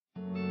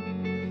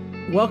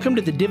Welcome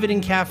to the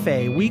Dividend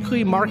Cafe,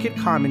 weekly market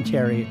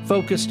commentary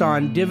focused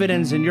on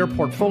dividends in your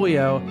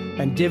portfolio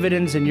and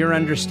dividends in your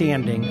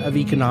understanding of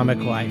economic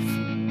life.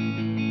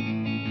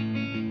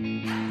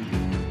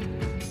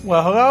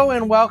 Well, hello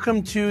and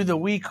welcome to the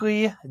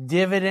weekly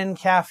Dividend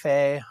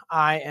Cafe.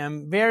 I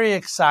am very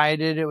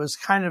excited. It was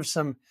kind of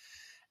some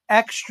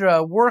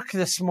extra work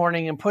this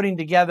morning in putting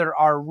together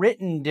our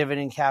written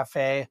Dividend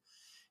Cafe.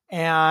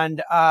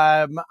 And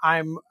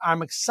I'm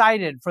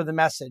excited for the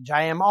message.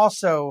 I am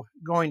also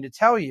going to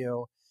tell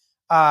you,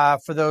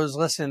 for those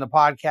listening to the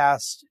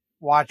podcast,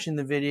 watching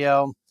the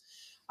video,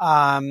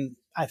 I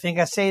think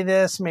I say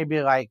this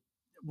maybe like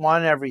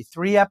one every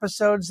 3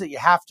 episodes that you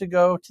have to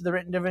go to the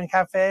Written Dividend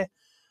Cafe.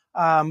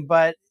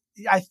 But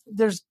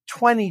there's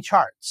 20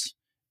 charts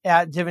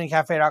at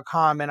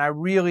dividendcafe.com, and I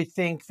really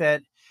think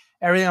that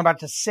everything I'm about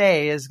to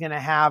say is going to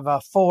have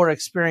a fuller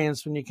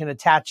experience when you can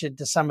attach it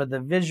to some of the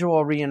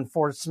visual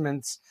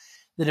reinforcements,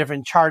 the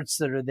different charts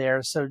that are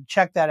there. So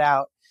check that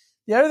out.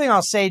 The other thing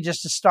I'll say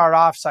just to start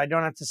off, so I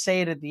don't have to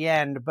say it at the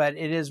end, but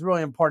it is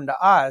really important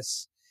to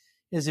us,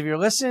 is if you're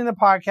listening to the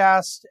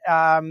podcast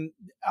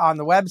on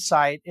the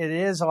website, it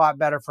is a lot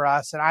better for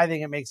us, and I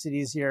think it makes it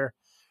easier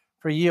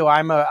for you.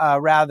 I'm a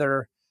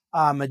rather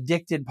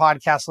addicted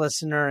podcast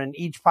listener, and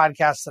each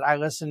podcast that I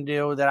listen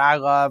to that I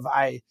love,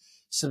 I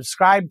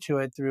subscribe to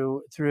it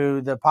through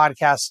the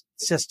podcast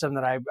system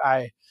that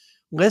I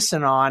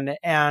listen on,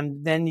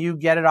 and then you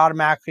get it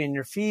automatically in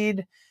your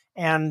feed,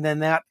 and then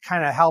that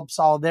kind of helps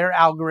all their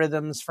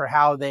algorithms for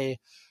how they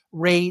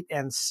rate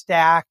and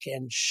stack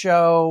and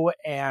show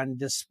and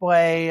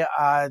display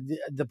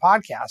the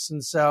podcast.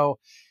 And so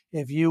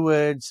if you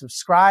would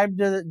subscribe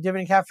to the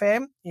Dividend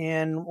Cafe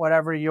in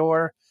whatever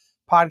your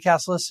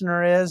podcast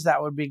listener is,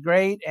 that would be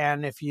great.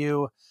 And if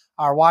you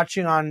are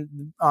watching on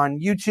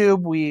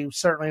YouTube, we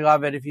certainly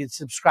love it if you'd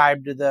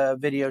subscribe to the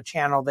video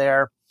channel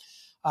there.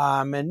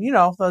 And, you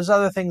know, those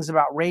other things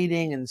about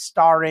rating and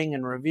starring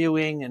and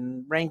reviewing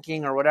and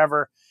ranking or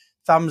whatever,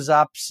 thumbs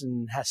ups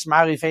and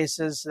smiley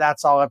faces,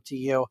 that's all up to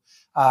you.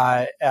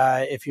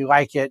 If you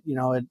like it, you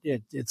know,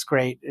 it's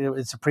great.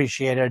 It's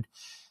appreciated.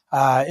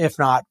 If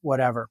not,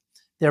 whatever.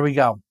 There we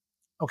go.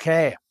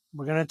 Okay.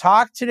 We're going to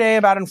talk today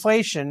about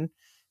inflation.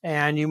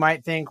 And you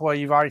might think, well,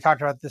 you've already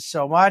talked about this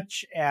so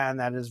much, and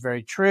that is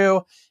very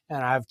true.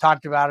 And I've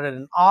talked about it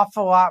an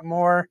awful lot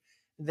more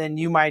than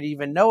you might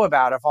even know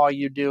about if all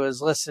you do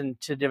is listen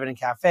to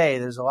Dividend Cafe.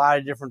 There's a lot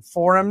of different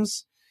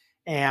forums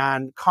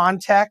and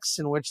contexts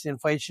in which the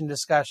inflation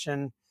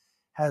discussion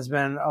has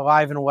been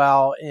alive and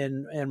well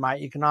in my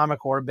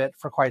economic orbit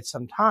for quite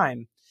some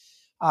time.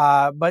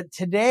 But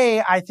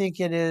today, I think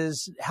it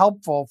is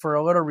helpful for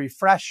a little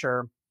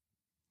refresher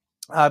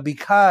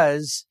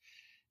because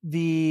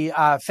the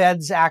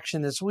Fed's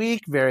action this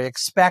week, very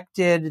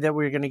expected that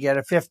we're going to get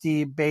a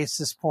 50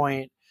 basis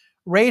point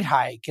rate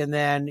hike. And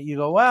then you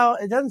go, well,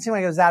 it doesn't seem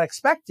like it was that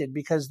expected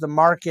because the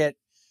market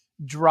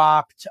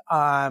dropped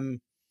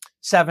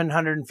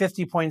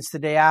 750 points the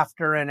day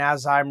after. And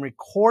as I'm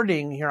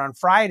recording here on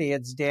Friday,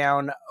 it's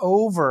down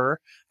over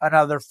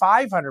another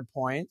 500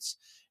 points.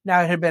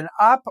 Now, it had been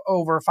up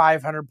over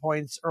 500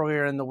 points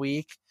earlier in the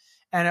week.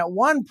 And at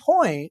one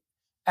point,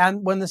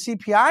 and when the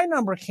CPI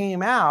number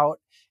came out,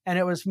 and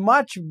it was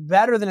much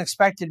better than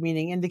expected,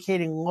 meaning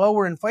indicating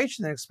lower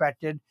inflation than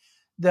expected,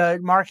 the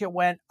market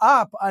went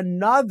up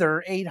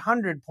another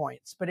 800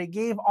 points. But it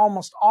gave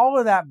almost all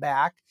of that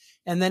back,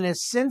 and then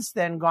has since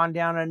then gone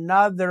down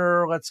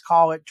another, let's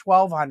call it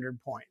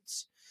 1,200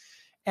 points.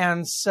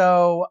 And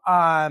so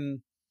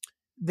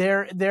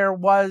there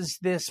was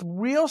this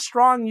real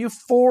strong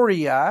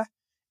euphoria,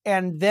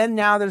 and then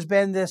now there's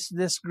been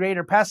this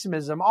greater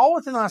pessimism, all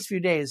within the last few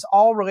days,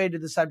 all related to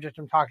the subject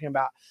I'm talking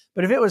about.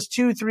 But if it was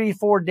 2, 3,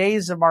 4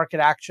 days of market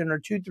action or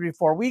 2, 3,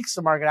 4 weeks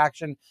of market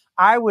action,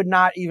 I would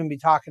not even be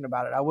talking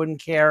about it. I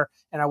wouldn't care,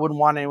 and I wouldn't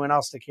want anyone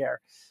else to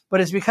care.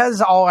 But it's because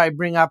all I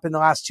bring up in the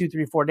last 2,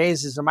 3, 4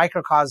 days is a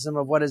microcosm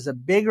of what is a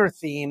bigger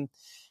theme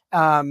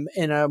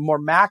in a more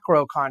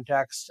macro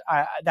context.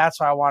 That's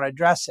why I want to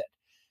address it.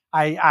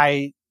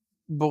 I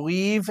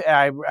believe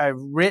I've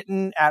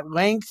written at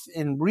length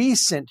in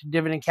recent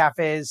Dividend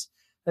Cafes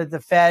that the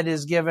Fed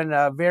is given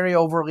a very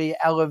overly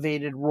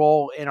elevated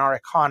role in our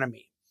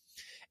economy.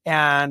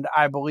 And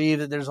I believe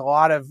that there's a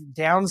lot of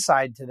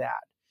downside to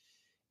that.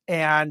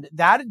 And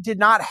that did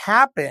not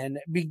happen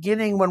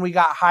beginning when we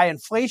got high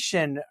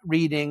inflation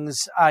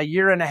readings a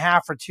year and a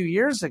half or 2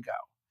 years ago.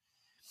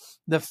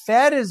 The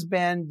Fed has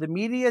been the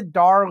media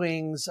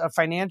darlings of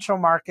financial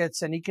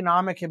markets and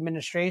economic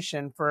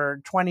administration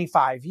for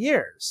 25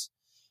 years.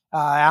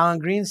 Alan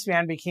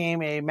Greenspan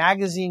became a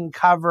magazine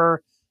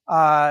cover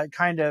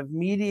kind of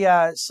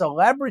media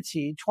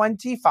celebrity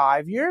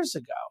 25 years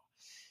ago.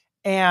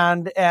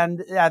 And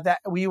that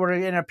we were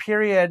in a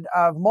period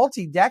of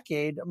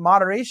multi-decade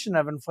moderation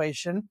of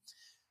inflation,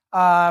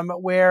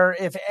 where,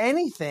 if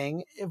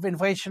anything, if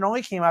inflation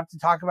only came up to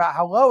talk about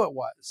how low it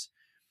was.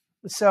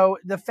 So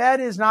the Fed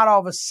is not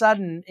all of a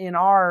sudden in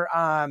our,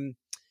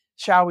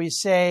 shall we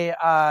say,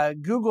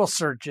 Google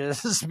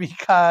searches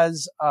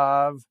because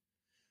of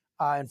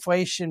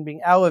inflation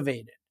being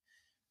elevated.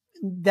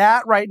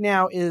 That right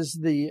now is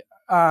the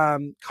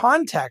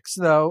context,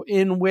 though,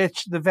 in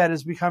which the Fed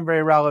has become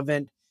very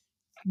relevant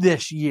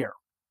this year.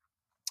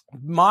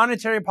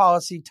 Monetary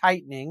policy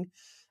tightening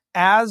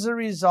as a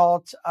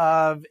result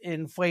of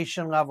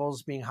inflation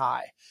levels being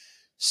high.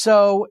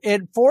 So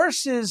it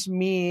forces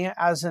me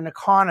as an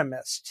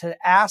economist to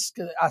ask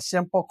a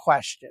simple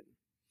question.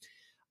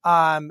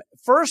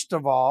 First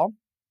of all,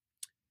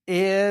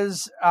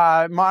 is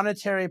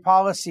monetary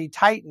policy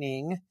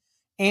tightening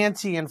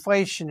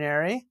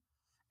anti-inflationary?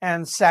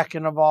 And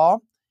second of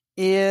all,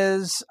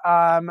 is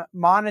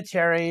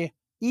monetary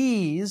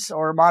ease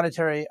or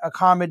monetary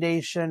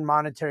accommodation,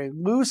 monetary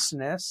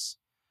looseness,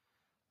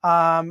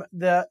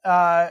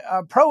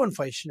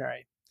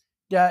 pro-inflationary?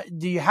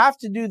 Do you have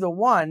to do the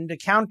one to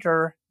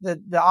counter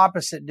the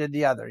opposite did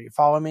the other? You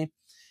follow me?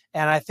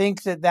 And I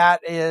think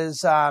that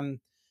is a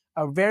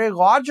very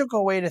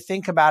logical way to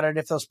think about it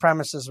if those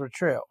premises were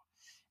true.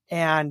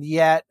 And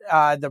yet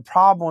the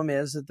problem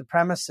is that the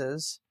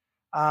premises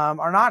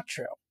are not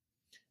true.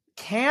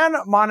 Can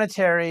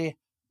monetary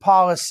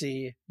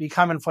policy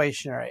become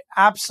inflationary?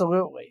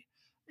 Absolutely.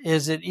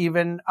 Is it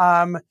even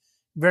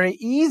very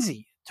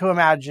easy to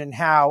imagine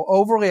how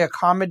overly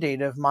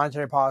accommodative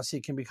monetary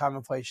policy can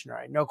become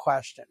inflationary? No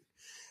question.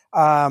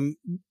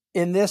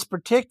 In this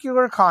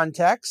particular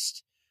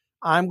context,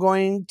 I'm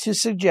going to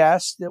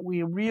suggest that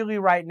we really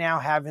right now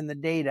have in the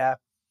data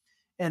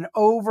an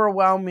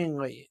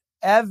overwhelmingly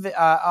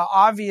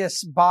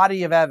obvious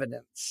body of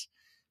evidence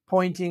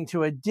pointing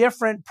to a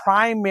different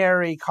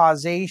primary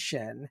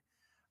causation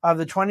of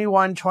the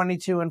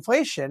 21-22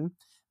 inflation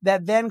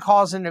that then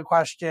calls into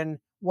question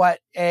what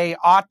A,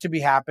 ought to be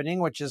happening,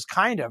 which is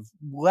kind of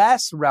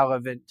less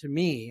relevant to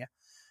me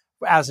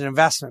as an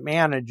investment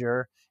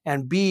manager,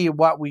 and B,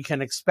 what we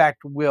can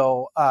expect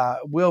will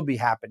be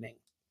happening.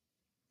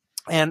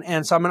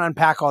 And so I'm going to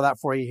unpack all that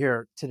for you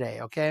here today,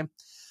 okay?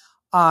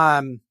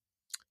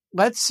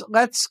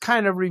 Let's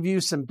kind of review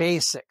some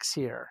basics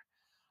here.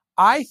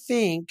 I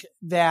think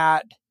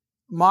that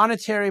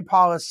monetary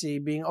policy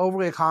being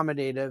overly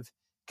accommodative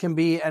can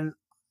be an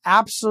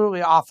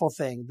absolutely awful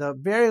thing. The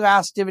very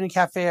last Dividend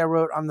Cafe I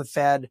wrote on the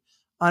Fed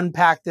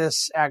unpacked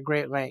this at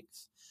great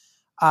length.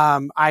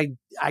 I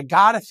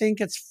gotta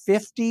think it's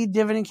 50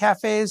 Dividend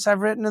Cafes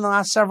I've written in the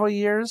last several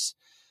years,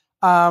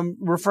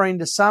 referring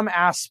to some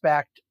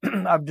aspect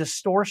of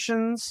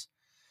distortions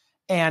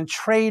and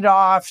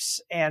trade-offs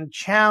and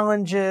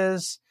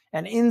challenges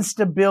and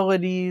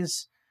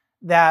instabilities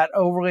that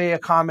overly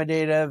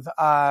accommodative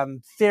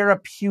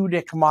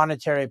therapeutic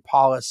monetary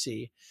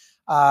policy,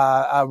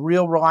 a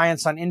real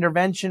reliance on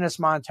interventionist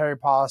monetary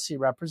policy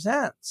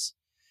represents.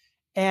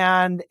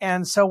 And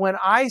so when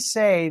I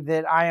say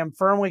that I am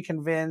firmly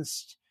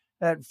convinced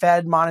that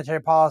Fed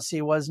monetary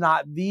policy was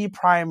not the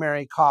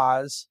primary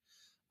cause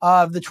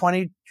of the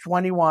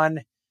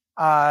 2021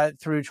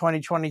 through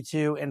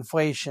 2022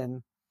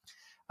 inflation,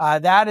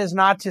 that is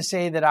not to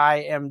say that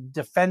I am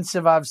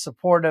defensive of,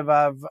 supportive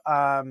of,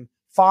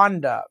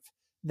 fond of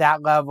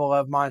that level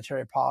of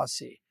monetary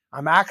policy.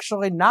 I'm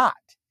actually not.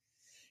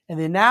 And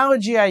the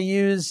analogy I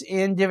use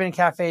in Dividend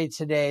Cafe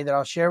today that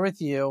I'll share with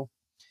you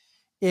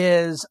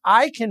is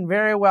I can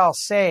very well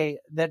say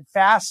that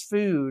fast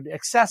food,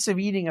 excessive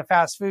eating of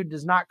fast food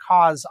does not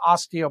cause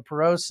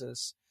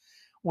osteoporosis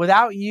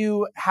without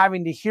you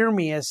having to hear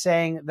me as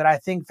saying that I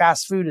think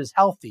fast food is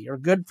healthy or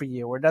good for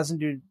you or doesn't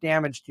do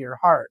damage to your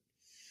heart.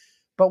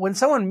 But when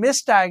someone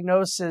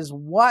misdiagnoses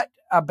what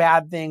a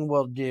bad thing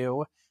will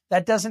do,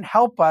 that doesn't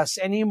help us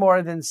any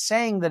more than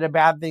saying that a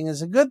bad thing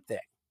is a good thing.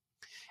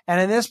 And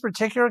in this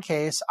particular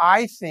case,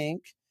 I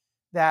think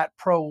that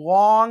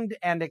prolonged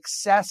and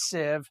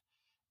excessive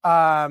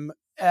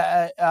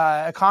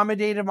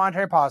accommodative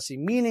monetary policy,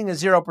 meaning a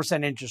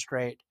 0% interest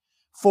rate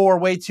for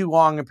way too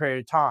long a period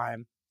of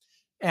time,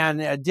 and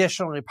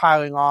additionally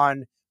piling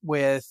on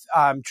with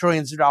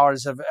trillions of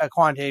dollars of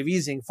quantitative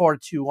easing for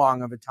too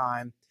long of a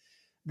time,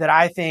 that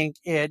I think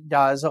it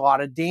does a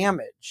lot of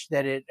damage,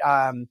 that it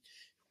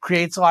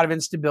creates a lot of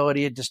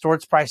instability, it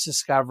distorts price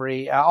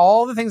discovery,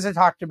 all the things I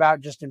talked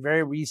about just in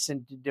very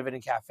recent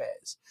Dividend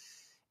Cafes.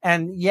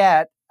 And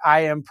yet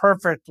I am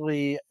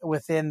perfectly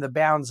within the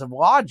bounds of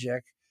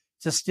logic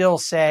to still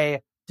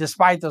say,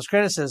 despite those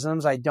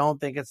criticisms, I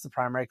don't think it's the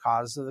primary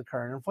cause of the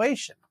current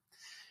inflation.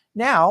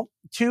 Now,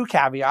 two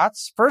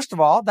caveats. First of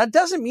all, that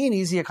doesn't mean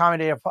easy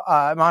accommodative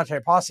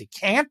monetary policy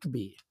can't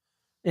be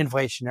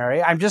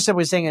inflationary. I'm just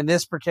simply saying in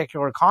this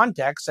particular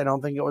context, I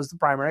don't think it was the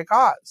primary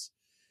cause.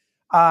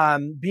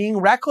 Being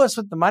reckless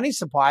with the money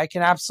supply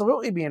can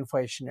absolutely be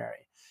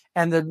inflationary.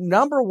 And the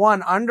number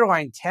one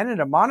underlying tenet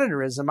of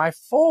monetarism, I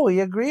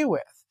fully agree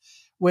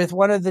with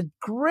one of the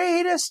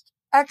greatest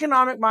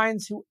economic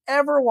minds who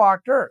ever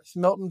walked Earth,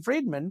 Milton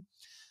Friedman,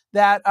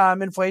 that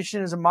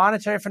inflation is a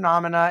monetary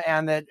phenomena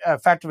and that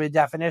effectively the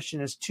definition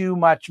is too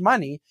much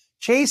money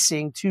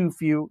chasing too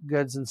few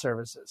goods and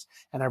services.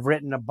 And I've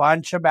written a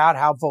bunch about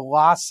how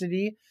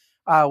velocity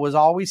was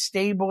always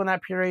stable in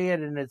that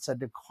period, and it's a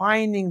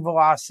declining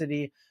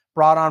velocity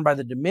brought on by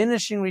the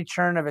diminishing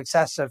return of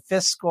excessive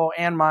fiscal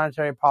and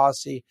monetary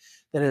policy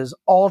that has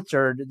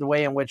altered the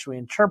way in which we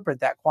interpret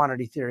that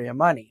quantity theory of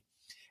money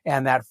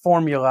and that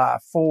formula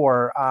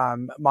for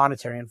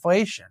monetary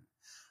inflation.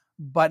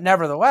 But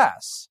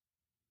nevertheless,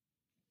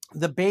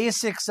 the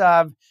basics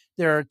of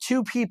there are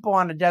two people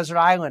on a desert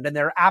island and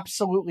there are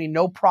absolutely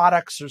no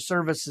products or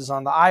services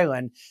on the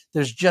island.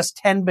 There's just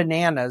 10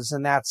 bananas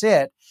and that's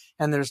it.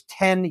 And there's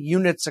 10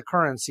 units of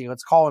currency.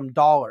 Let's call them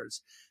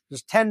dollars.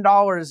 There's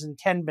 $10 and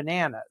 10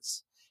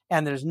 bananas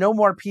and there's no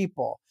more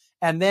people.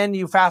 And then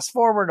you fast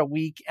forward a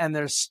week and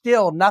there's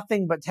still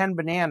nothing but 10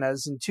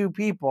 bananas and two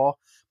people,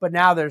 but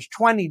now there's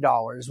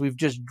 $20. We've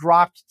just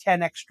dropped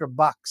 10 extra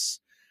bucks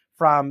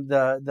from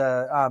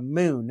the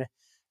moon.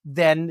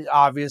 Then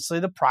obviously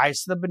the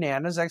price of the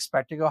bananas I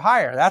expect to go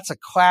higher. That's a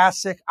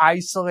classic,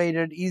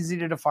 isolated, easy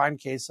to define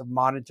case of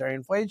monetary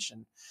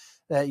inflation.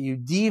 That you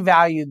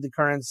devalued the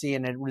currency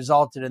and it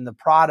resulted in the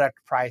product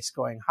price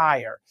going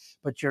higher.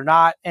 But you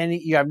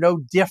have no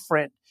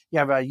different, you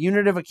have a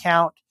unit of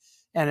account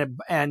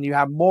and you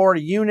have more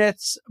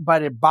units,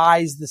 but it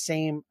buys the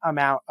same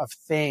amount of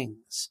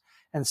things.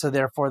 And so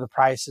therefore the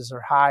prices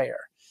are higher.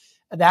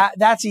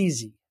 That's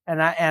easy.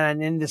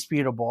 And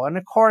indisputable. And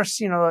of course,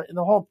 the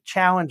whole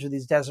challenge of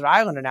these desert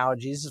island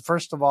analogies is,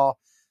 first of all,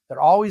 they're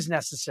always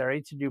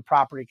necessary to do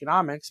proper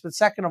economics. But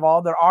second of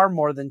all, there are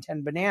more than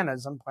 10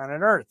 bananas on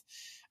planet Earth.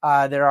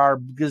 There are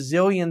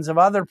gazillions of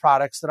other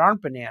products that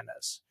aren't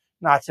bananas.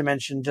 Not to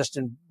mention just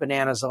in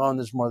bananas alone,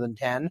 there's more than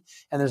 10.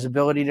 And there's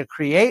ability to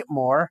create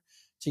more,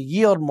 to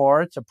yield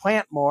more, to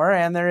plant more.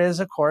 And there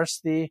is, of course,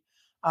 the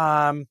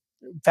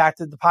fact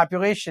that the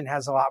population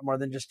has a lot more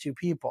than just two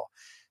people.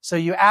 So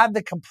you add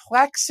the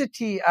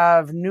complexity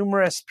of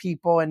numerous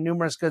people and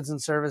numerous goods and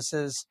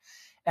services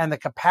and the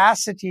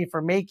capacity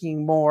for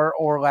making more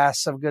or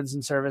less of goods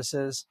and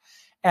services.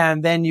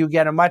 And then you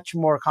get a much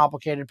more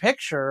complicated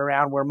picture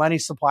around where money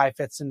supply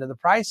fits into the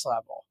price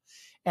level.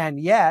 And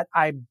yet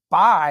I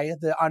buy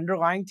the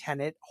underlying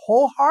tenet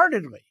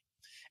wholeheartedly.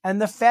 And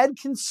the Fed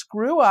can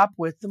screw up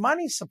with the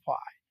money supply.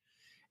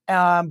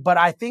 But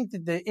I think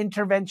that the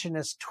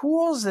interventionist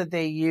tools that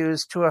they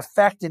use to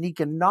affect an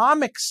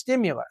economic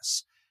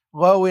stimulus,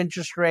 low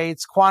interest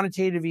rates,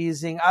 quantitative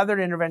easing, other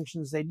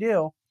interventions they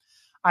do,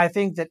 I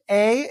think that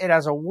A, it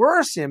has a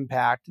worse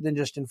impact than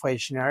just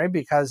inflationary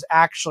because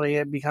actually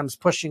it becomes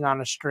pushing on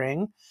a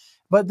string.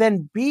 But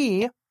then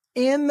B,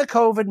 in the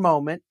COVID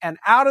moment and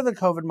out of the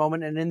COVID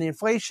moment and in the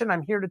inflation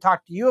I'm here to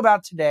talk to you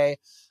about today,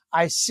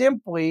 I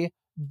simply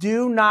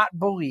do not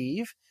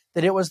believe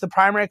that it was the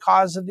primary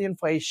cause of the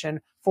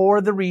inflation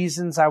for the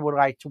reasons I would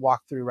like to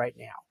walk through right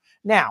now.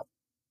 Now,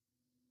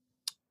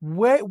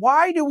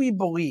 why do we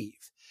believe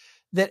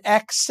that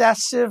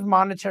excessive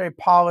monetary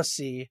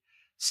policy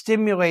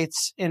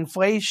stimulates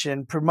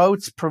inflation,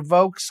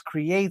 provokes,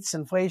 creates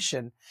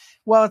inflation?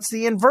 Well, it's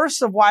the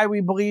inverse of why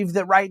we believe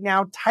that right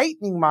now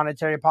tightening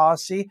monetary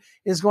policy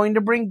is going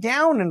to bring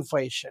down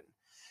inflation.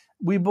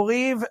 We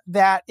believe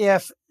that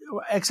if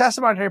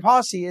excessive monetary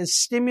policy is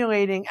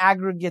stimulating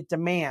aggregate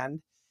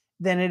demand,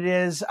 then it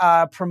is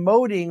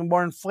promoting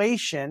more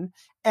inflation.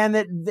 And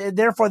that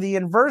therefore the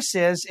inverse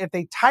is if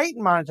they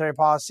tighten monetary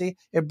policy,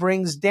 it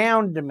brings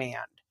down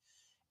demand.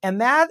 And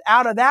that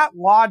out of that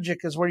logic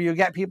is where you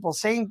get people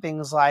saying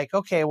things like,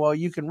 okay, well,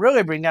 you can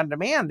really bring down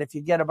demand if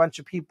you get a bunch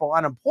of people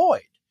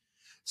unemployed.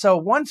 So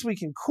once we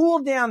can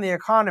cool down the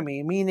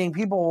economy, meaning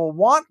people will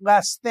want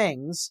less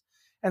things,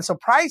 and so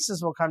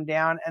prices will come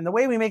down. And the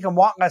way we make them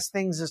want less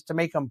things is to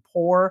make them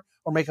poor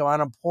or make them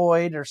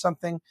unemployed or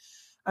something.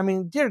 I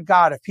mean, dear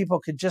God, if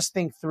people could just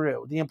think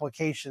through the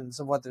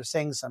implications of what they're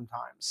saying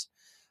sometimes.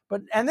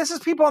 And this is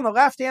people on the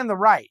left and the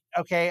right.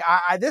 Okay.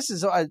 This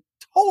is a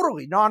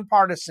totally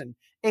nonpartisan,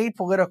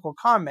 apolitical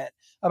comment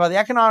about the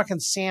economic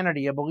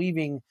insanity of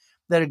believing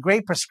that a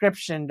great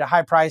prescription to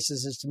high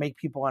prices is to make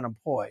people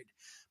unemployed.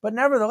 But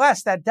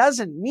nevertheless, that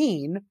doesn't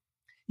mean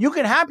you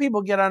can have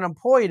people get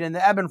unemployed in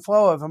the ebb and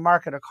flow of a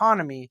market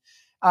economy.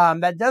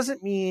 That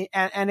doesn't mean,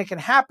 and it can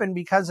happen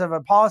because of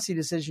a policy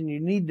decision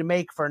you need to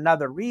make for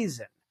another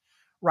reason,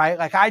 right?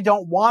 Like I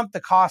don't want the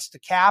cost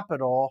of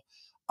capital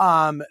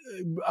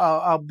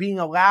being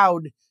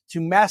allowed to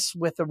mess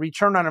with the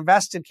return on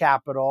invested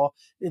capital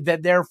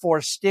that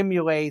therefore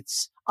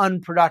stimulates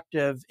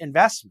unproductive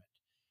investment.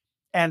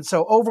 And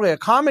so overly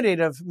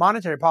accommodative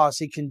monetary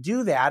policy can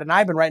do that. And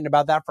I've been writing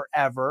about that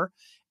forever.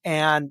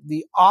 And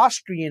the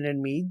Austrian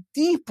in me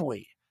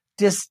deeply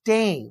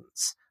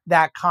disdains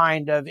that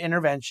kind of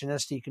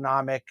interventionist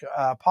economic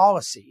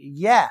policy.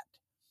 Yet,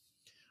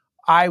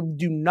 I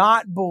do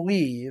not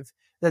believe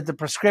that the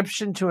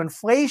prescription to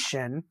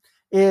inflation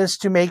is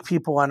to make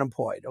people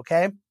unemployed,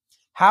 okay?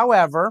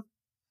 However,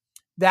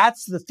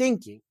 that's the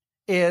thinking,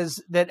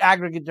 is that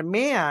aggregate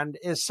demand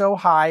is so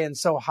high and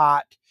so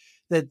hot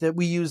that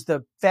we use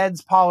the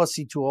Fed's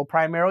policy tool,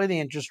 primarily the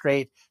interest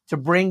rate, to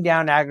bring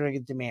down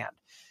aggregate demand.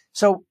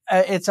 So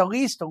it's at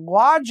least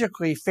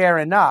logically fair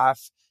enough.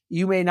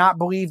 You may not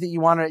believe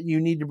that you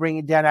need to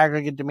bring down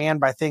aggregate demand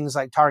by things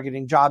like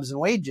targeting jobs and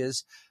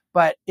wages.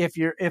 But if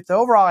the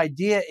overall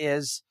idea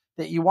is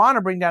that you want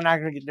to bring down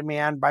aggregate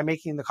demand by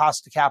making the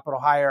cost of capital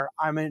higher.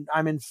 I'm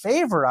in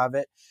favor of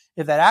it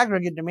if that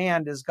aggregate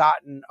demand has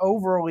gotten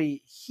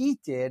overly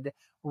heated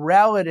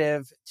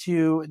relative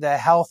to the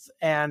health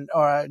and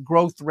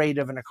growth rate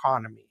of an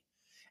economy.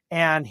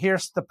 And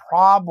here's the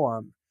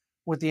problem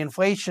with the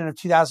inflation of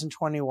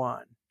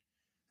 2021.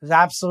 There's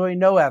absolutely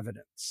no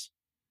evidence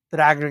that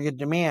aggregate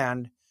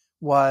demand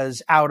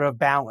was out of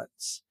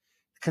balance.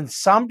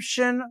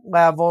 Consumption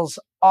levels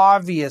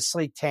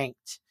obviously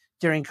tanked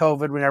during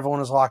COVID when everyone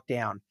was locked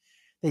down.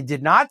 They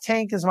did not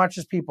tank as much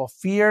as people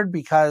feared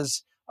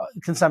because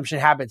consumption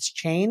habits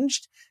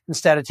changed.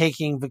 Instead of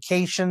taking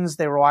vacations,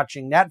 they were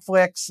watching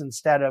Netflix.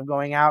 Instead of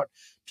going out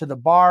to the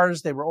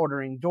bars, they were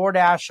ordering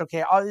DoorDash.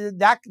 Okay,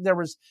 there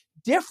was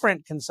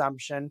different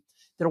consumption.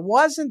 There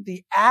wasn't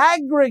the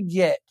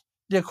aggregate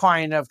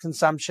decline of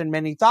consumption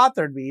many thought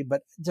there'd be,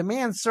 but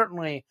demand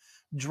certainly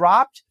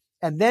dropped.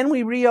 And then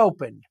we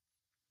reopened,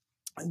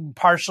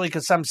 partially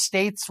because some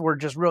states were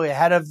just really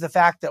ahead of the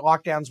fact that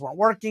lockdowns weren't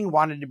working,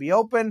 wanted to be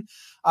open.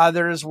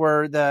 Others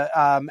were the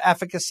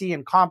efficacy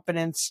and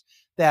confidence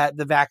that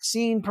the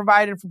vaccine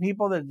provided for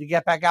people that to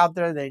get back out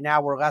there. They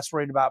now were less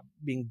worried about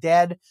being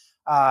dead.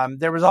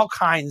 There was all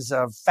kinds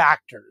of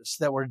factors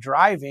that were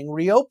driving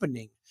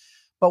reopening.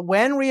 But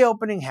when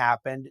reopening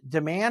happened,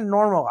 demand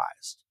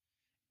normalized.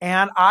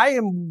 And I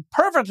am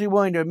perfectly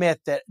willing to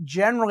admit that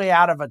generally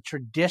out of a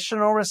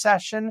traditional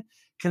recession,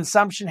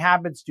 consumption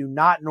habits do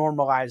not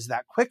normalize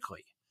that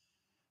quickly.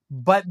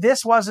 But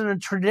this wasn't a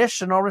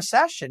traditional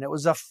recession. It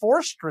was a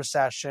forced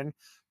recession,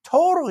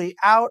 totally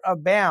out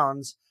of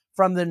bounds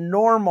from the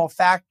normal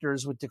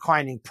factors with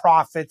declining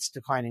profits,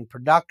 declining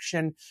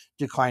production,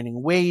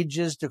 declining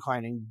wages,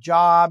 declining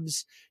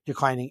jobs,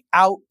 declining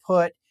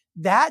output.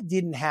 That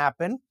didn't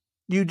happen.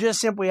 You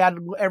just simply had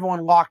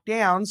everyone locked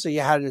down. So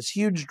you had this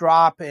huge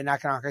drop in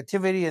economic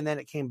activity and then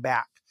it came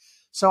back.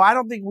 So I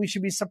don't think we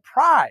should be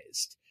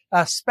surprised,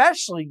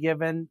 especially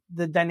given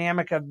the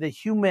dynamic of the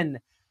human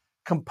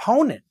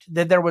component,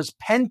 that there was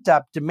pent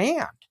up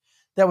demand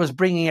that was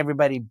bringing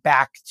everybody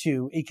back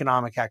to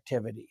economic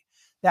activity.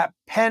 That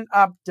pent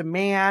up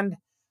demand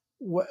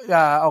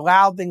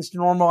allowed things to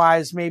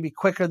normalize maybe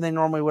quicker than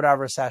normally would have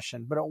a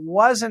recession, but it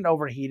wasn't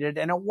overheated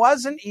and it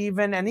wasn't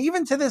even, and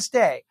even to this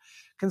day,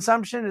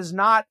 consumption is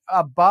not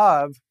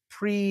above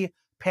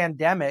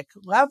pre-pandemic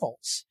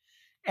levels.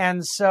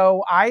 And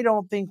so I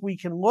don't think we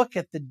can look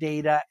at the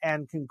data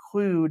and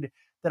conclude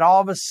that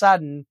all of a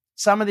sudden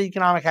some of the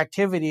economic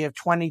activity of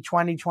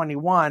 2020,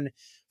 21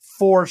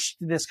 forced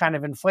this kind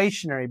of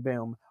inflationary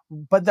boom.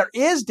 But there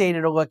is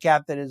data to look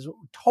at that is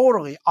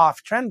totally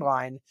off trend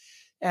line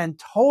and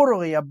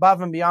totally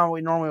above and beyond what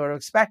we normally would have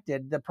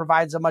expected that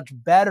provides a much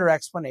better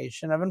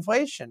explanation of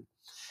inflation.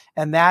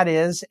 And that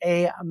is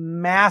a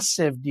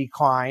massive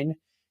decline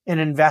in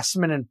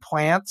investment in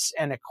plants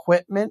and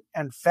equipment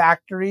and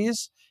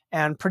factories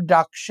and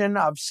production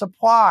of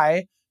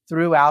supply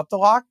throughout the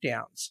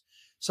lockdowns.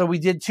 So we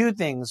did two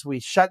things. We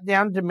shut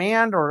down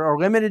demand or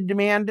limited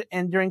demand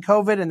during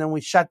COVID, and then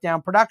we shut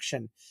down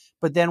production.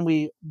 But then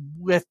we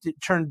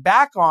turned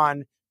back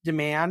on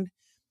demand,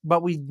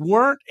 but we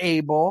weren't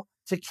able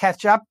to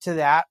catch up to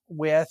that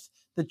with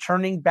the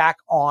turning back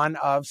on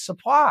of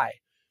supply.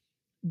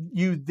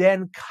 You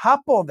then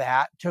couple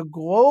that to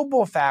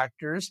global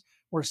factors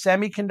where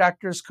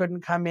semiconductors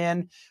couldn't come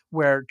in,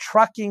 where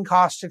trucking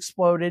costs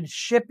exploded,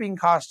 shipping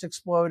costs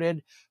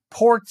exploded,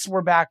 ports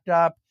were backed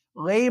up,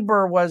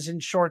 labor was in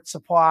short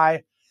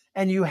supply,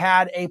 and you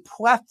had a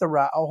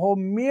plethora, a whole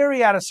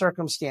myriad of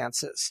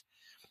circumstances.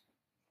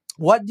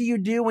 What do you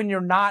do when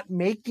you're not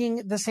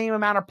making the same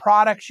amount of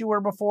products you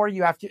were before?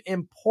 You have to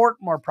import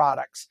more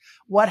products.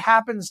 What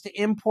happens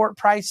to import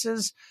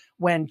prices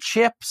when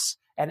chips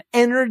and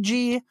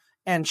energy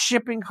and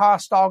shipping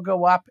costs all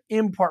go up?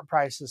 Import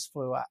prices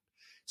flew up.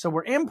 So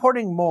we're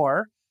importing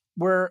more.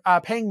 We're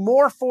paying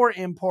more for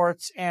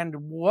imports. And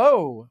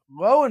lo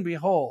and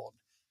behold,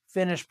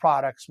 finished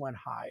products went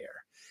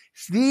higher.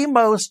 It's the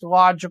most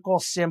logical,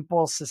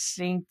 simple,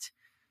 succinct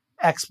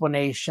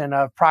explanation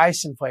of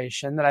price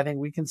inflation that I think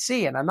we can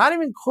see. And I'm not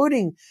even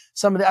including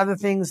some of the other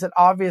things that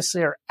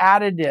obviously are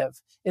additive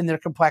in their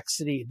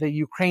complexity. The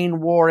Ukraine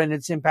war and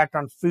its impact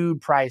on food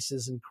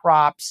prices and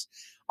crops,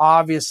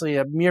 obviously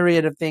a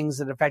myriad of things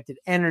that affected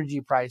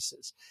energy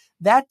prices.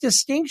 That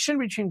distinction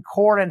between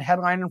core and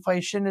headline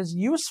inflation is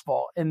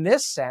useful in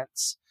this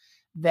sense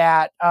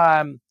that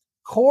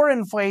core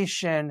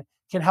inflation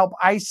can help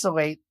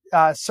isolate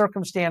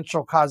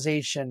circumstantial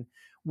causation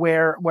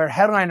where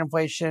headline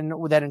inflation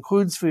that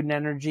includes food and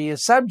energy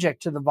is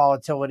subject to the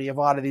volatility of a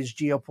lot of these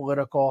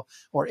geopolitical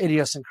or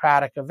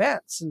idiosyncratic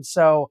events. And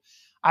so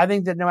I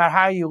think that no matter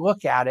how you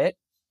look at it,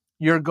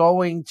 you're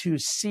going to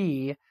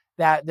see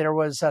that there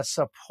was a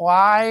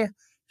supply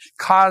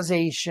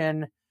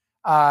causation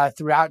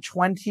throughout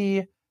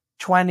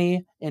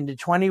 2020 into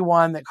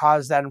 21 that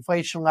caused that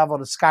inflation level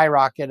to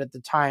skyrocket at the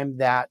time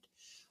that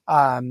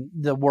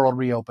the world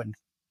reopened.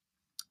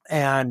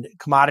 And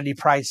commodity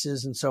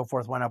prices and so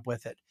forth went up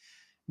with it.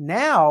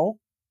 Now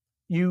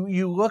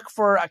you look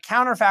for a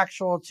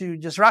counterfactual to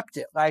disrupt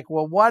it. Like,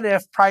 well, what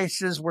if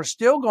prices were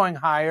still going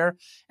higher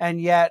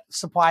and yet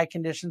supply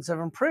conditions have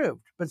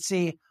improved? But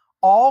see,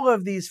 all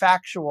of these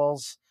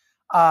factuals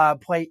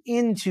play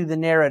into the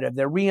narrative.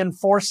 They're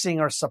reinforcing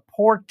or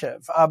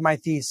supportive of my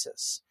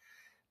thesis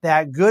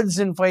that goods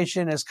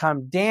inflation has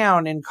come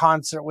down in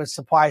concert with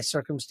supply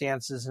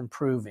circumstances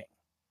improving.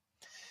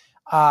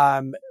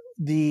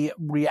 The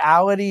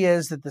reality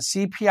is that the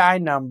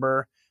CPI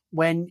number,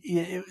 when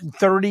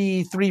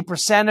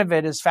 33% of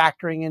it is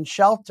factoring in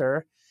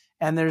shelter,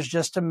 and there's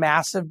just a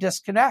massive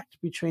disconnect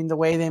between the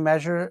way they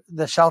measure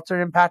the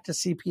shelter impact to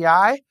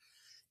CPI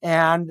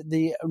and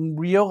the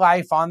real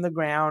life on the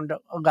ground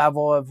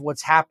level of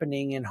what's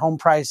happening in home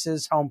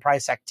prices, home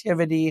price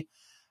activity,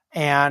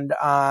 and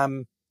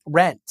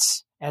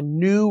rents and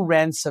new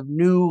rents of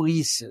new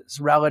leases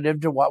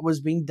relative to what was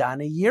being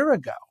done a year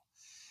ago.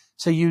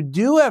 So you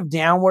do have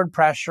downward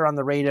pressure on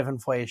the rate of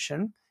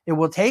inflation. It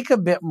will take a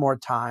bit more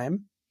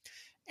time.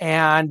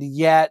 And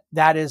yet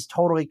that is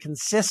totally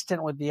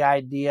consistent with the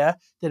idea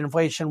that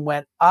inflation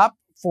went up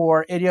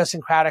for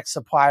idiosyncratic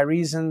supply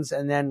reasons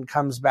and then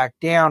comes back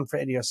down for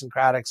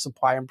idiosyncratic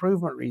supply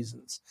improvement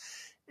reasons.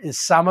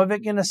 Is some of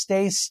it going to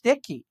stay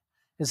sticky?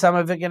 Is some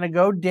of it going to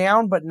go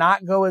down but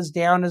not go as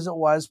down as it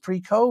was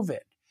pre-COVID?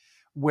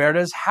 Where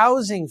does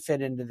housing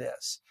fit into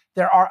this?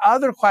 There are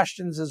other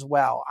questions as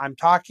well. I'm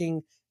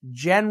talking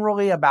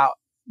generally about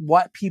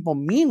what people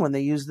mean when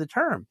they use the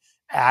term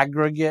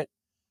aggregate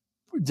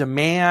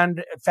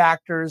demand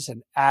factors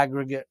and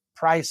aggregate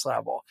price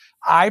level.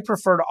 I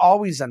prefer to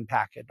always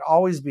unpack it,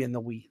 always be in the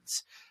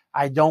weeds.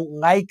 I don't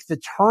like the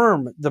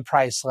term the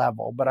price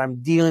level, but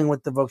I'm dealing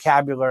with the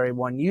vocabulary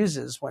one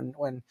uses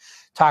when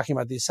talking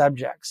about these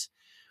subjects.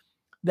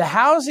 The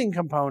housing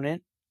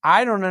component,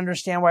 I don't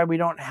understand why we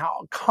don't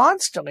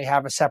constantly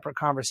have a separate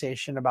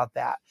conversation about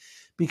that,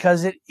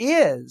 because it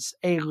is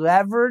a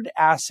levered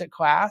asset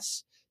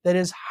class that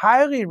is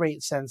highly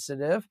rate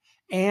sensitive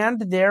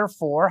and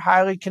therefore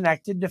highly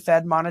connected to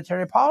Fed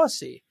monetary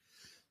policy.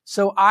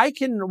 So I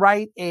can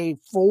write a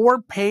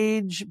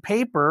 4-page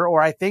paper,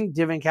 or I think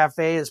Div and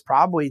Cafe is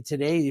probably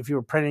today, if you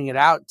were printing it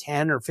out,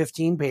 10 or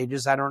 15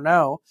 pages, I don't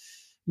know,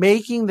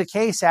 making the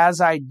case as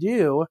I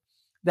do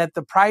that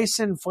the price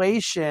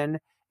inflation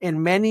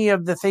in many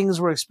of the things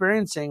we're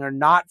experiencing are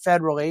not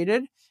Fed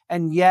related.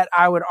 And yet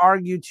I would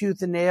argue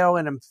tooth and nail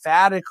and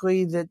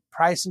emphatically that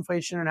price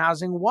inflation in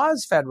housing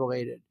was Fed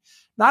related.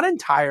 Not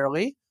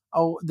entirely.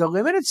 The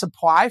limited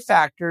supply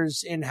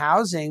factors in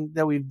housing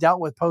that we've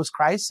dealt with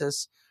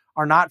post-crisis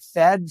are not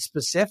Fed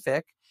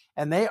specific,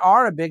 and they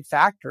are a big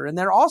factor. And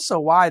they're also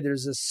why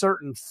there's a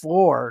certain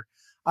floor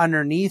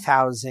underneath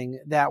housing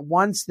that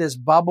once this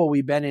bubble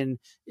we've been in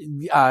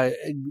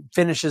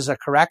finishes a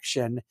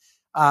correction,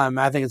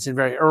 I think it's in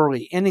very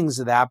early innings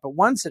of that, but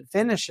once it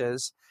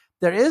finishes,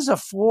 there is a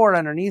floor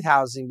underneath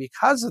housing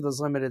because of those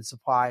limited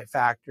supply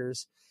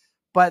factors.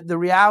 But the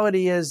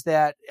reality is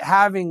that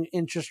having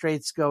interest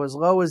rates go as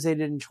low as they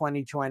did in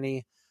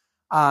 2020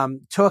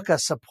 took a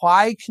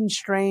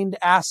supply-constrained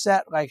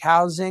asset like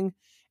housing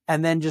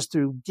and then just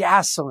threw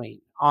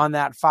gasoline on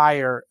that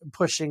fire,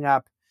 pushing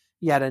up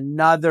yet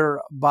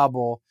another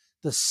bubble,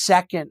 the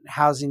second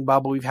housing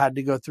bubble we've had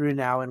to go through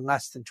now in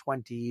less than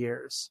 20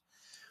 years.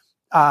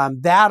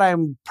 That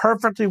I'm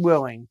perfectly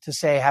willing to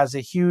say has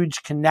a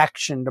huge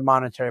connection to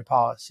monetary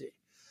policy.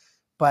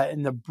 But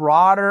in the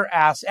broader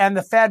and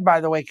the Fed,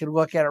 by the way, could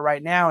look at it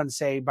right now and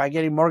say, by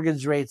getting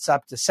mortgage rates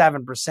up to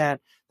 7%,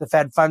 the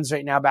Fed funds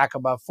rate now back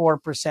above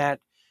 4%,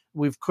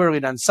 we've clearly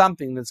done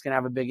something that's going to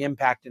have a big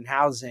impact in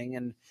housing,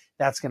 and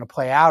that's going to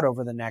play out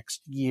over the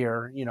next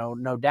year,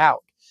 no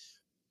doubt.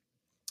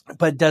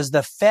 But does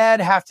the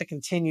Fed have to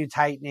continue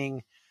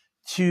tightening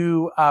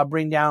to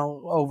bring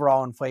down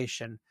overall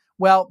inflation?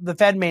 Well, the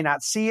Fed may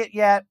not see it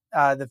yet.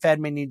 The Fed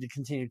may need to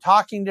continue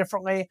talking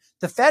differently.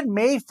 The Fed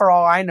may, for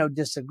all I know,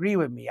 disagree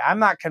with me. I'm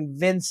not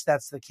convinced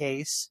that's the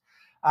case.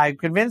 I'm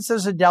convinced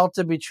there's a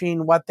delta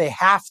between what they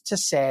have to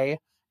say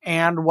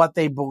and what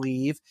they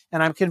believe.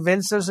 And I'm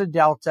convinced there's a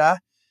delta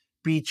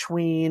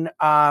between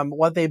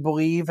what they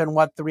believe and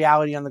what the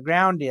reality on the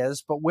ground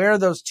is. But where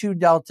those two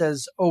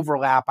deltas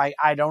overlap,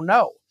 I don't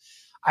know.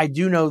 I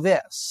do know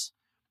this.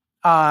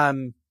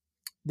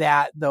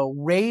 That the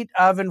rate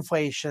of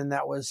inflation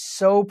that was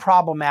so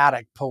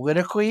problematic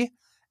politically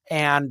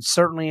and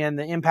certainly in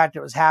the impact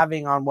it was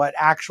having on what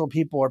actual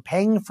people were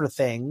paying for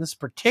things,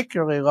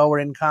 particularly lower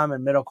income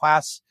and middle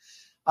class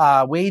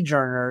wage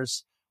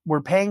earners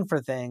were paying for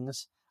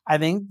things, I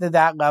think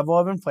that level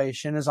of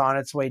inflation is on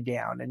its way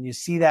down. And you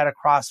see that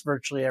across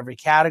virtually every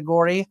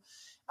category.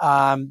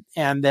 And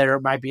there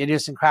might be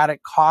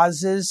idiosyncratic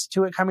causes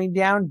to it coming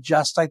down,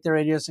 just like there are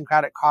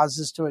idiosyncratic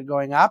causes to it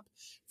going up,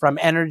 from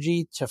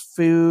energy to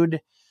food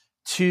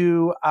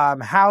to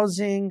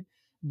housing,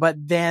 but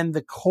then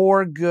the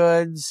core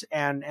goods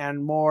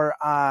and more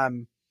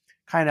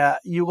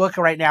you look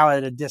right now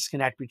at a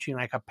disconnect between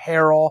like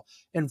apparel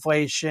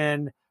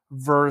inflation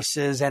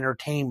versus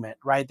entertainment,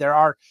 right? There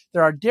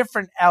are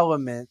different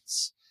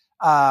elements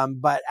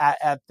But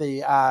at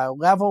the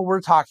level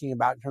we're talking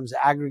about in terms of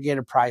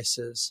aggregated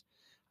prices,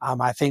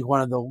 I think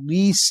one of the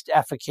least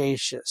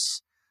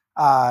efficacious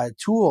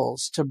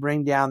tools to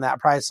bring down that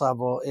price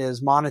level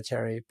is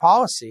monetary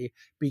policy,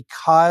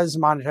 because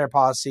monetary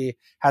policy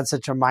had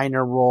such a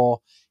minor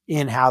role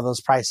in how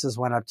those prices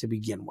went up to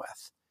begin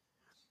with.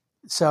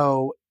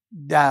 So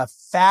the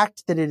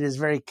fact that it is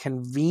very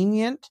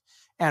convenient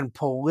and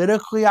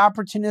politically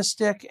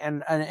opportunistic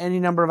and any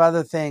number of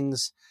other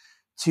things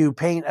to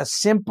paint a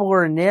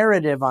simpler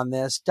narrative on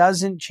this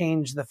doesn't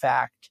change the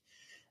fact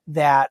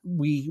that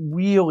we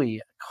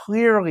really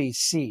clearly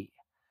see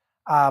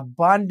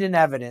abundant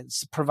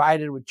evidence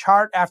provided with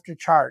chart after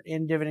chart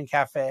in Dividend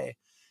Cafe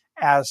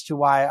as to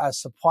why a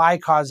supply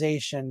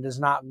causation does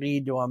not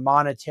lead to a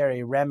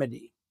monetary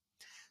remedy.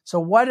 So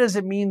what does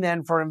it mean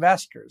then for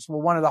investors?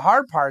 Well, one of the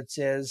hard parts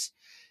is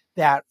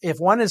that if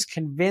one is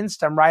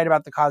convinced I'm right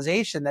about the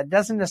causation, that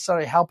doesn't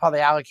necessarily help how they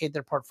allocate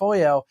their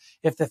portfolio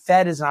if the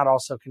Fed is not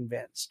also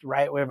convinced,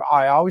 right?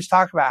 I always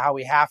talk about how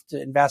we have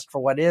to invest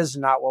for what is,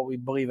 not what we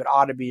believe it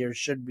ought to be or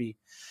should be.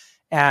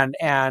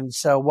 And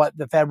so what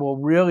the Fed will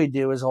really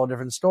do is a whole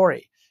different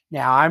story.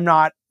 Now, I'm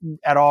not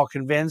at all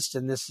convinced,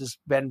 and this has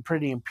been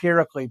pretty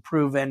empirically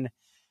proven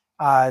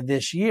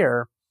this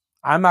year.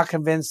 I'm not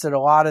convinced that a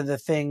lot of the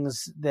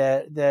things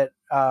that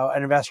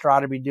an investor ought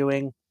to be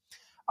doing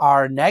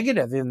are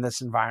negative in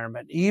this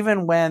environment.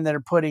 Even when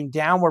they're putting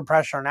downward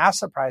pressure on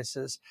asset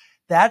prices,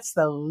 that's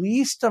the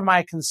least of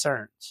my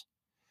concerns.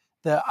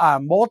 The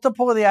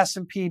multiple of the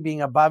S&P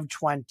being above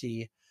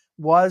 20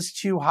 was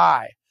too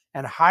high,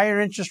 and higher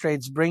interest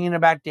rates bringing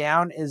it back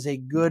down is a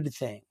good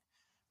thing,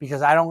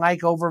 because I don't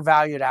like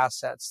overvalued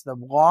assets. The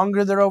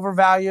longer they're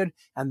overvalued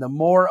and the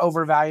more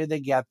overvalued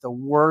they get, the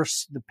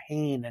worse the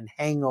pain and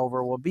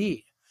hangover will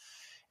be.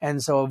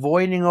 And so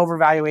avoiding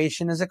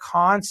overvaluation is a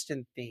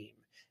constant theme.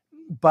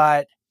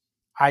 But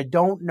I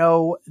don't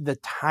know the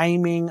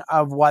timing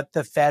of what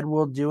the Fed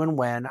will do and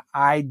when.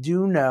 I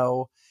do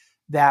know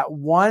that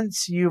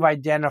once you've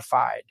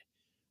identified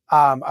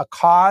a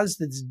cause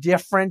that's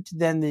different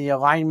than the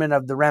alignment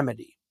of the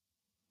remedy,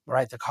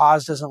 right? The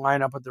cause doesn't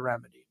line up with the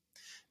remedy,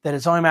 then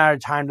it's only a matter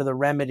of time till the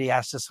remedy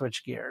has to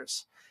switch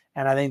gears.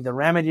 And I think the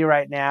remedy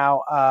right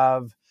now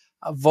of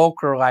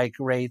Volcker-like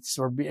rates,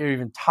 or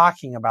even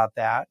talking about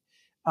that,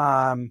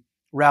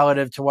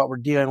 relative to what we're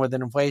dealing with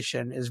in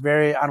inflation, is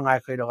very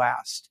unlikely to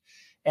last.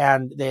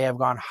 And they have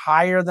gone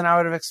higher than I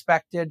would have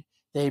expected.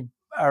 They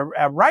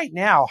are right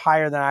now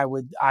higher than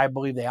I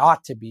believe they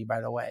ought to be, by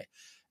the way.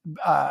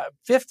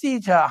 50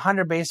 to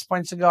 100 basis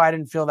points ago, I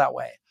didn't feel that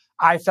way.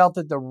 I felt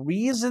that the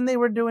reason they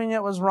were doing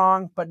it was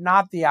wrong, but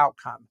not the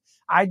outcome.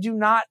 I do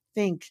not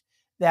think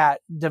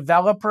that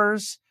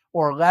developers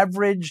or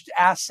leveraged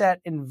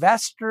asset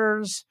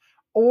investors,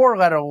 or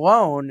let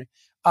alone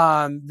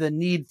the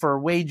need for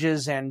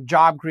wages and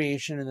job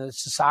creation in the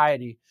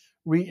society,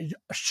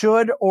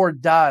 should or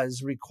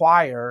does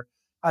require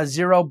a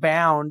zero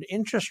bound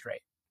interest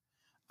rate.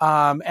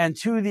 And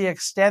to the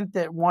extent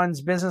that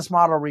one's business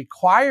model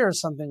requires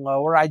something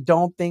lower, I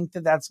don't think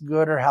that that's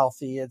good or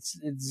healthy. It's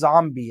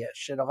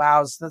zombie-ish. It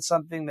allows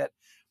something that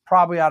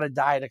probably ought to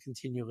die to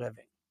continue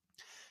living.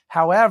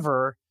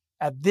 However,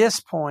 at this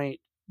point,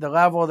 the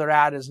level they're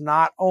at is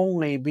not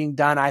only being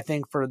done, I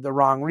think, for the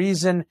wrong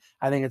reason.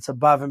 I think it's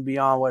above and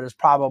beyond what is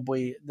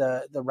probably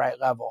the right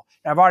level.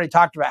 And I've already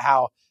talked about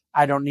how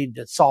I don't need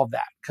to solve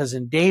that, because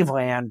in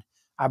Daveland,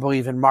 I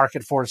believe in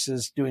market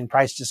forces doing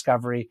price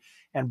discovery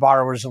and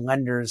borrowers and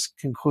lenders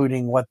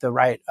concluding what the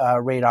right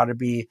rate ought to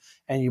be.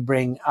 And you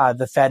bring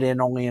the Fed in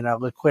only in a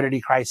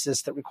liquidity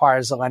crisis that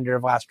requires a lender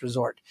of last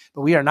resort.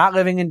 But we are not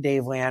living in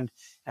Daveland,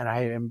 and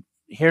I am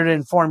here to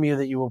inform you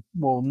that you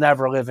will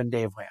never live in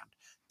Daveland.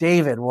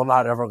 David will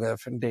not ever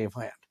live in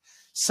Daveland.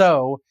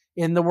 So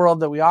in the world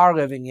that we are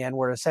living in,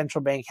 where a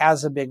central bank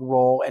has a big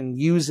role and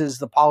uses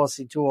the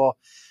policy tool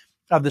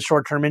of the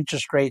short-term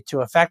interest rate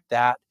to affect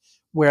that,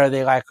 where are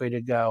they likely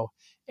to go?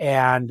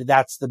 And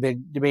that's the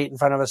big debate in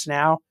front of us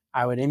now.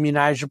 I would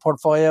immunize your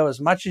portfolio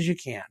as much as you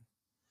can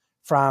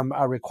from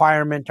a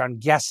requirement on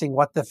guessing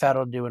what the Fed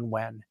will do and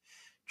when.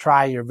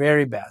 Try your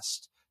very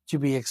best to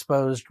be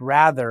exposed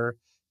rather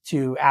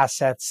to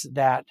assets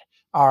that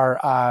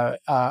are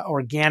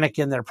organic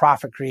in their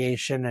profit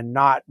creation and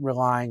not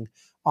relying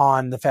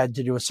on the Fed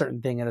to do a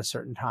certain thing at a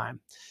certain time.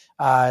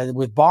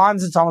 With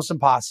bonds, it's almost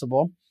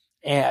impossible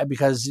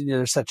because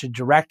there's such a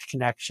direct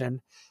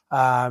connection.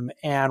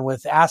 And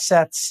with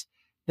assets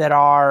that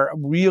are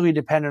really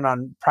dependent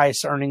on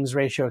price earnings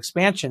ratio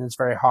expansion, it's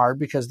very hard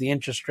because the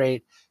interest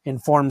rate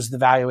informs the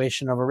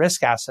valuation of a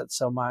risk asset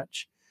so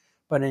much.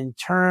 But in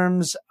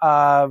terms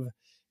of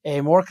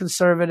a more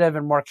conservative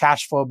and more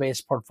cash flow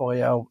based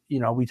portfolio,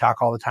 we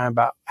talk all the time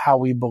about how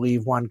we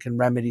believe one can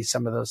remedy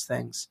some of those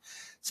things.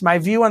 It's my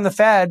view on the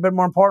Fed, but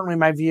more importantly,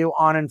 my view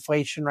on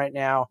inflation right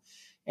now.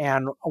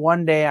 And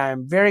one day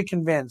I'm very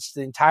convinced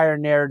the entire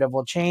narrative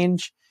will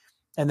change.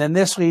 And then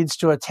this leads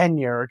to a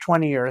 10-year or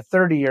 20-year or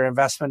 30-year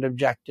investment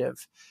objective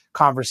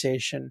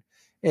conversation.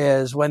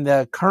 is when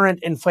the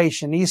current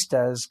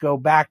inflationistas go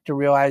back to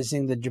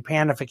realizing the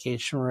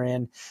Japanification we're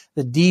in,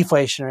 the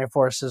deflationary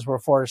forces we're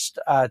forced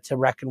to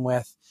reckon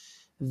with,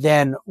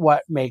 then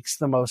what makes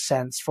the most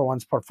sense for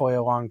one's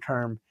portfolio long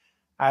term.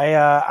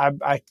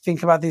 I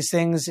think about these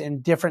things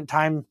in different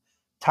time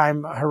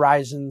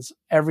horizons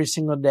every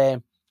single day.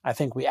 I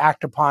think we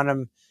act upon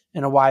them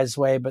in a wise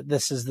way, but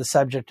this is the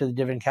subject of the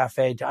Dividend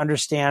Cafe, to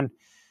understand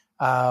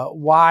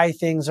why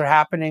things are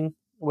happening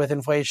with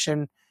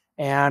inflation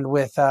and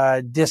with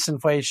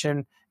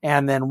disinflation,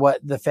 and then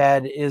what the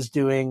Fed is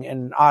doing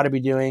and ought to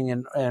be doing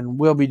and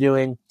will be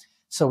doing,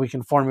 so we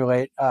can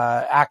formulate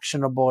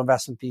actionable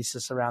investment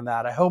thesis around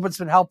that. I hope it's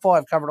been helpful.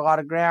 I've covered a lot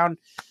of ground.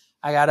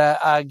 I got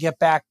to get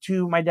back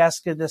to my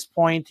desk at this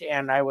point,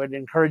 and I would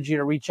encourage you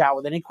to reach out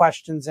with any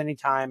questions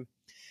anytime.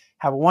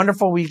 Have a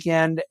wonderful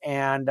weekend.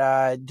 And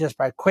just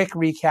by quick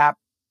recap,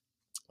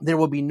 there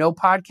will be no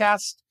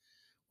podcast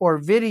or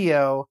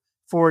video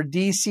for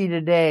DC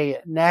Today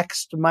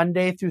next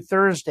Monday through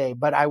Thursday,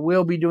 but I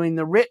will be doing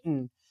the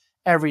written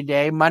every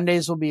day.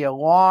 Mondays will be a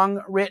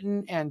long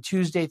written, and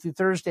Tuesday through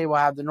Thursday we'll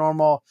have the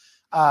normal,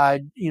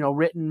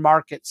 written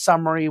market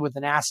summary with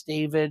an Ask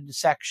David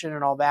section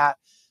and all that,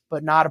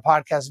 but not a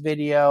podcast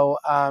video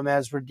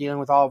as we're dealing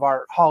with all of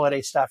our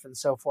holiday stuff and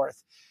so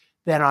forth.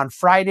 Then on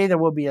Friday, there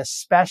will be a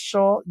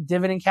special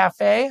Dividend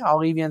Cafe. I'll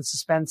leave you in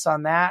suspense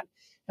on that.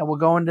 And we'll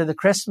go into the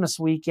Christmas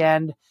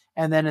weekend.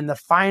 And then in the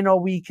final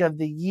week of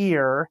the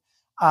year,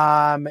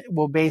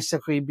 we'll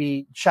basically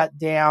be shut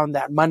down.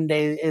 That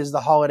Monday is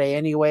the holiday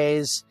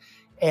anyways.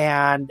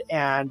 And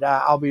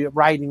I'll be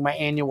writing my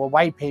annual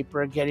white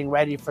paper, getting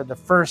ready for the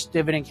first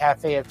Dividend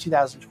Cafe of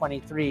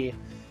 2023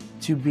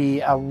 to be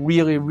a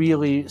really,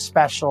 really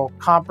special,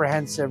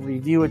 comprehensive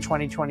review of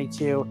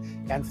 2022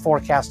 and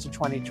forecast of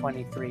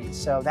 2023.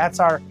 So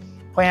that's our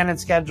plan and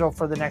schedule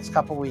for the next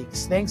couple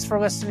weeks. Thanks for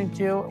listening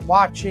to,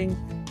 watching,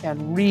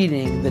 and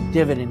reading the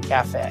Dividend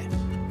Cafe.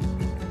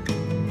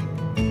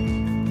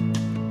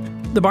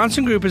 The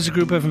Bahnsen Group is a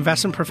group of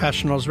investment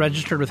professionals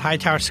registered with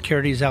Hightower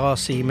Securities,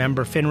 LLC,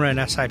 member FINRA and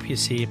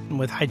SIPC, and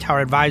with Hightower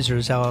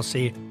Advisors,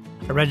 LLC,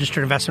 a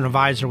registered investment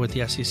advisor with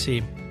the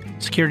SEC.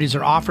 Securities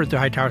are offered through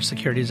Hightower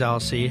Securities,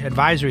 LLC.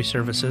 Advisory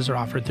services are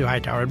offered through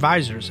Hightower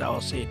Advisors,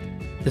 LLC.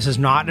 This is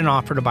not an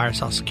offer to buy or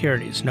sell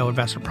securities. No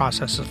investment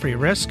process is free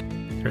of risk.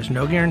 There is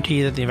no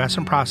guarantee that the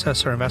investment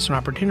process or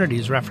investment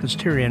opportunities referenced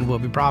herein will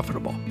be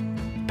profitable.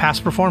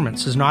 Past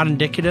performance is not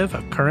indicative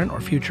of current or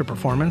future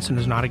performance and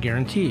is not a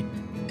guarantee.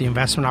 The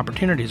investment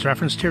opportunities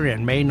referenced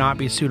herein may not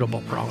be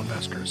suitable for all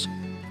investors.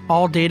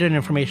 All data and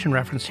information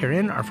referenced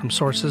herein are from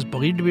sources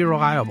believed to be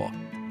reliable.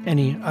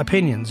 Any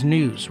opinions,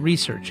 news,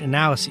 research,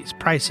 analyses,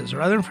 prices,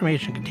 or other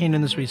information contained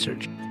in this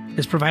research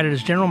is provided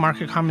as general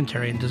market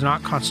commentary and does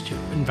not constitute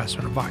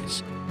investment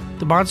advice.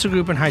 The Bahnsen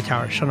Group and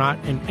Hightower shall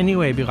not in any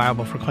way be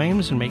liable for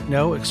claims and make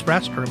no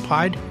expressed or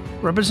implied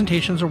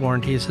representations or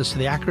warranties as to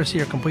the accuracy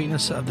or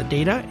completeness of the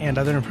data and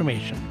other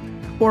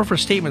information, or for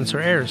statements or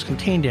errors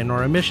contained in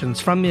or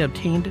omissions from the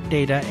obtained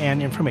data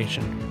and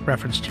information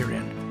referenced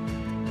herein.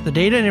 The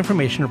data and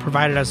information are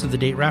provided as of the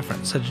date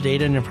referenced. Such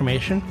data and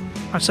information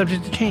are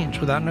subject to change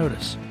without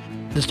notice.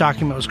 This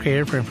document was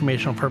created for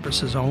informational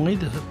purposes only.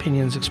 The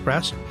opinions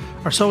expressed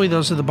are solely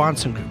those of the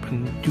Bahnsen Group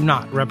and do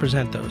not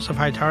represent those of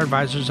Hightower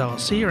Advisors,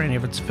 LLC, or any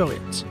of its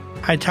affiliates.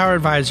 Hightower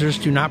Advisors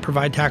do not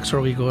provide tax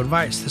or legal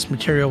advice. This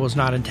material was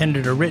not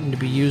intended or written to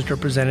be used or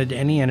presented to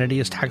any entity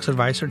as tax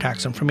advice or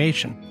tax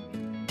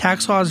information.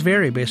 Tax laws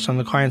vary based on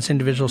the client's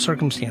individual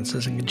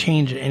circumstances and can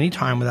change at any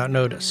time without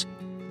notice.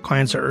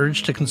 Clients are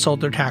urged to consult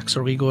their tax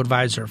or legal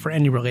advisor for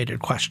any related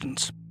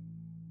questions.